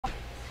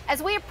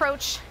As we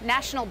approach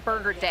National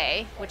Burger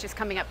Day, which is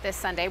coming up this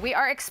Sunday, we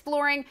are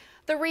exploring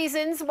the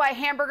reasons why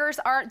hamburgers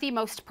are the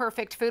most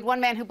perfect food. One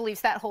man who believes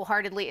that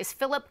wholeheartedly is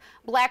Philip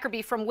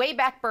Blackerby from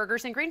Wayback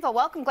Burgers in Greenville.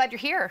 Welcome, glad you're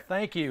here.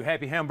 Thank you.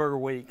 Happy Hamburger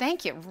Week.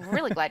 Thank you.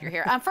 Really glad you're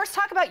here. First,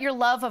 talk about your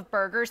love of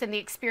burgers and the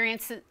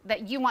experience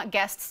that you want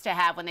guests to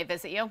have when they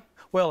visit you.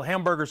 Well,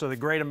 hamburgers are the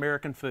great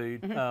American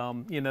food.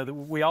 You know,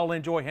 we all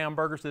enjoy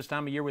hamburgers this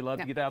time of year. We love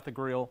to get out the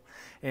grill.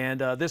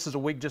 And this is a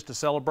week just to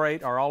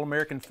celebrate our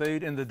all-American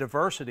food and the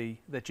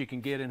diversity that you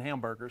can get in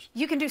hamburgers.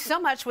 You can do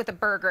so much with a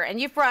burger, and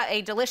you've brought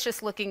a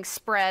delicious-looking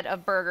spread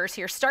of burgers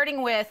here,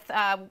 starting with,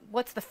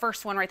 what's the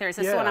first one right there? Is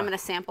this the one I'm going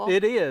to sample?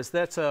 It is.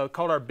 That's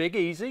called our Big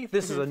Easy.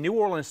 This is a New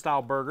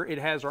Orleans-style burger. It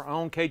has our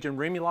own Cajun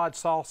remoulade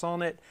sauce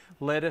on it,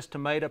 lettuce,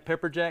 tomato,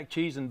 pepper jack,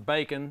 cheese, and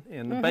bacon.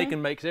 And the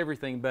bacon makes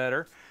everything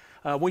better.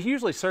 We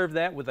usually serve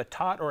that with a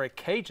tot or a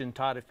Cajun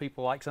tot if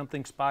people like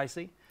something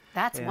spicy.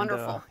 That's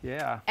wonderful.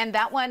 Yeah. And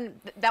that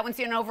one's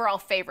an overall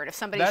favorite if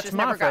somebody's just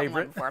never gotten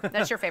one before.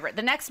 That's your favorite.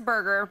 The next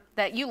burger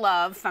that you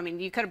love, I mean,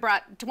 you could have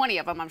brought 20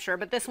 of them, I'm sure,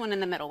 but this one in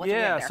the middle, what do we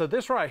have there? So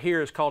this right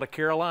here is called a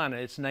Carolina.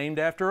 It's named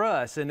after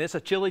us, and it's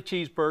a chili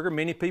cheeseburger.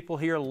 Many people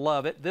here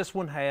love it. This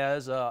one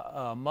has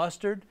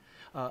mustard,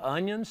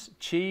 onions,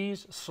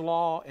 cheese,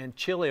 slaw, and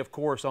chili, of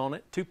course, on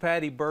it.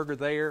 Two-patty burger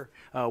there.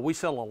 We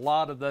sell a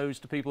lot of those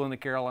to people in the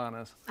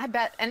Carolinas. I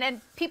bet. And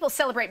then people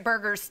celebrate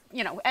burgers,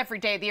 you know, every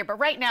day of the year. But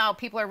right now,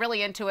 people are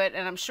really into it,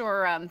 and I'm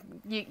sure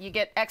you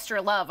get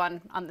extra love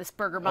on this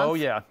burger month. Oh,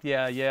 yeah.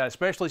 Yeah.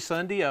 Especially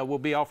Sunday. We'll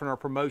be offering our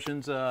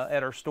promotions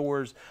at our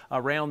stores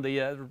around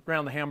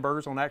the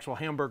hamburgers on actual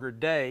Hamburger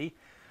Day.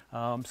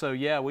 So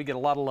yeah, we get a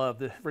lot of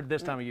love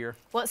this time of year.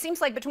 Well, it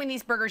seems like between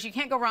these burgers, you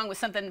can't go wrong with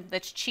something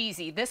that's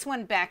cheesy. This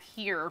one back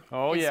here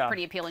is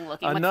pretty appealing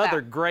looking.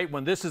 Another great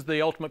one. This is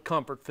the ultimate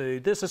comfort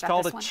food. This is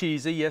called a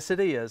cheesy. Yes, it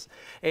is.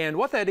 And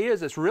what that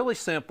is, it's really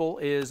simple.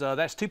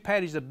 That's 2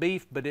 patties of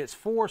beef, but it's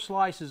 4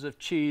 slices of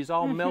cheese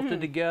all melted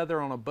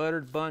together on a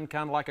buttered bun,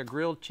 kind of like a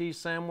grilled cheese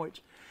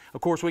sandwich. Of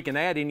course, we can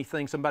add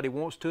anything somebody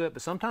wants to it,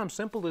 but sometimes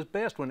simple is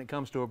best when it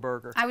comes to a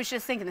burger. I was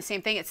just thinking the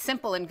same thing. It's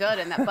simple and good,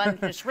 and that bun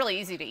is really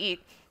easy to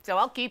eat. So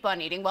I'll keep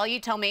on eating while you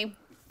tell me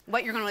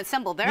what you're going to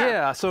assemble there.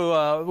 Yeah,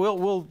 so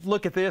we'll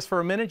look at this for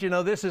a minute. You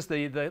know, this is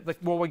the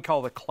what we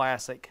call the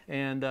classic,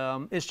 and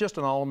it's just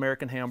an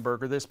all-American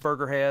hamburger. This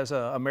burger has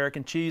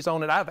American cheese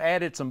on it. I've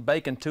added some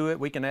bacon to it.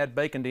 We can add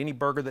bacon to any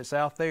burger that's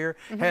out there.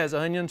 Has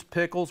onions,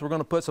 pickles. We're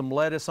going to put some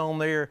lettuce on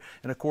there,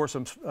 and of course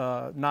some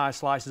nice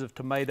slices of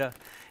tomato.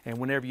 And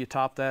whenever you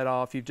top that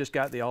off, you've just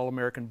got the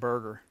all-American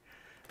burger.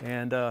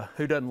 And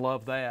who doesn't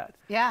love that?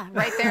 Yeah,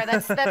 right there.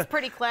 That's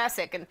pretty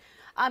classic. And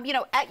you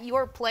know, at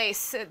your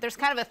place, there's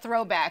kind of a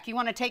throwback. You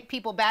want to take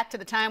people back to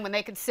the time when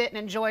they could sit and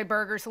enjoy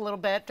burgers a little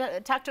bit.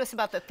 Talk to us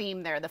about the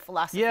theme there, the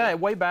philosophy. Yeah,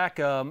 way back,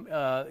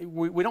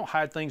 we don't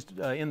hide things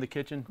in the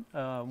kitchen.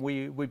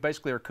 We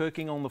basically are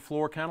cooking on the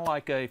floor, kind of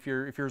like if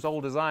you're as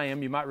old as I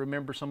am, you might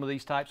remember some of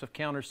these types of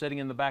counters sitting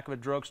in the back of a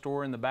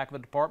drugstore, in the back of a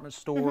department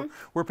store,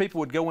 where people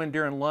would go in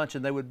during lunch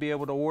and they would be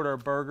able to order a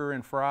burger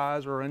and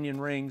fries or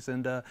onion rings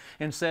and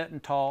sit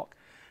and talk.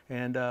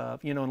 And,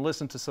 you know, and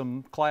listen to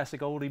some classic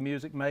oldie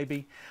music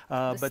maybe.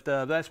 But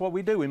that's what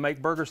we do. We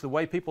make burgers the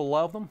way people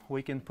love them.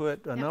 We can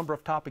put a number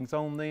of toppings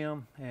on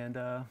them. And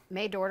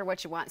made to order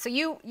what you want. So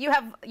you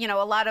have, you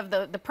know, a lot of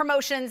the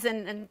promotions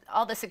and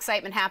all this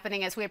excitement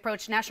happening as we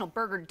approach National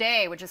Burger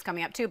Day, which is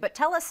coming up too. But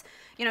tell us,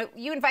 you know,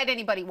 you invite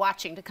anybody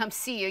watching to come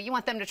see you. You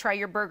want them to try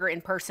your burger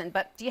in person.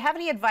 But do you have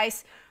any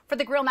advice for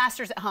the grill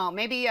masters at home,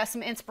 maybe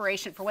some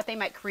inspiration for what they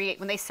might create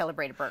when they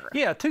celebrate a burger?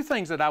 Yeah, 2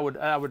 things that I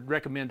would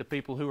recommend to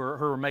people who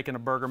are making a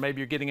burger. Maybe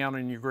you're getting out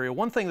on your grill.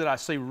 One thing that I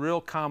see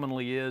real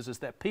commonly is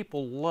that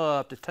people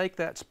love to take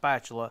that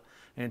spatula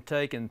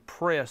and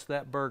press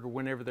that burger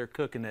whenever they're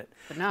cooking it.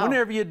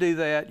 Whenever you do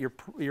that,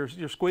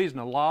 you're squeezing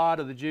a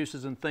lot of the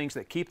juices and things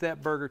that keep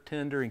that burger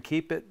tender and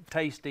keep it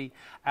tasty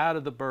out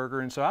of the burger.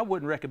 And so I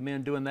wouldn't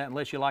recommend doing that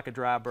unless you like a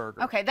dry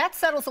burger. Okay, that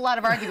settles a lot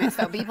of arguments,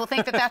 though. People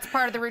think that that's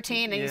part of the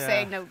routine, and you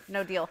say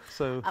no deal.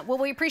 So, well,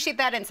 we appreciate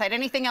that insight.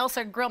 Anything else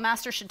a grill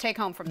master should take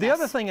home from this? The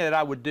other thing that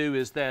I would do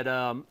is that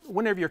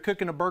whenever you're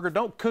cooking a burger,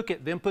 don't cook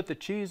it, then put the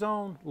cheese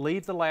on.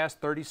 Leave the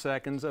last 30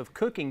 seconds of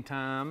cooking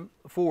time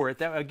for it.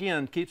 That,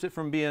 again, keeps it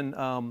from being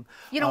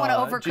you don't want to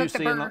overcook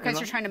the burger because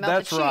you're trying to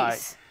melt the cheese.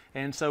 That's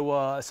right. And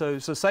so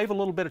save a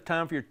little bit of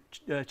time for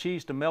your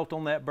cheese to melt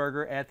on that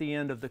burger at the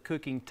end of the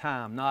cooking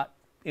time, not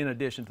in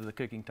addition to the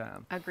cooking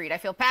time. Agreed. I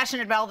feel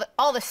passionate about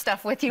all this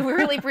stuff with you. We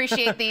really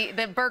appreciate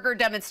the burger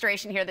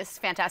demonstration here. This is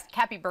fantastic.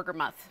 Happy Burger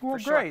Month. Well,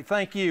 great.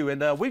 Thank you.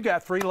 And we've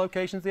got 3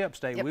 locations in the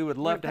upstate. We would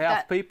love to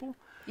have people.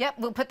 Yep,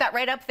 we'll put that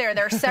right up there.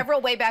 There are several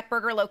Wayback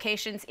Burger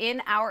locations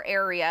in our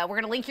area. We're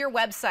going to link your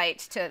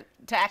website to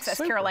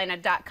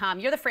accesscarolina.com.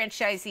 You're the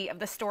franchisee of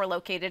the store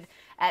located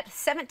at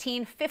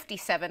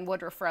 1757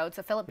 Woodruff Road.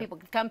 So, Philip, people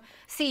can come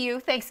see you.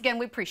 Thanks again.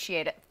 We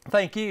appreciate it.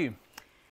 Thank you.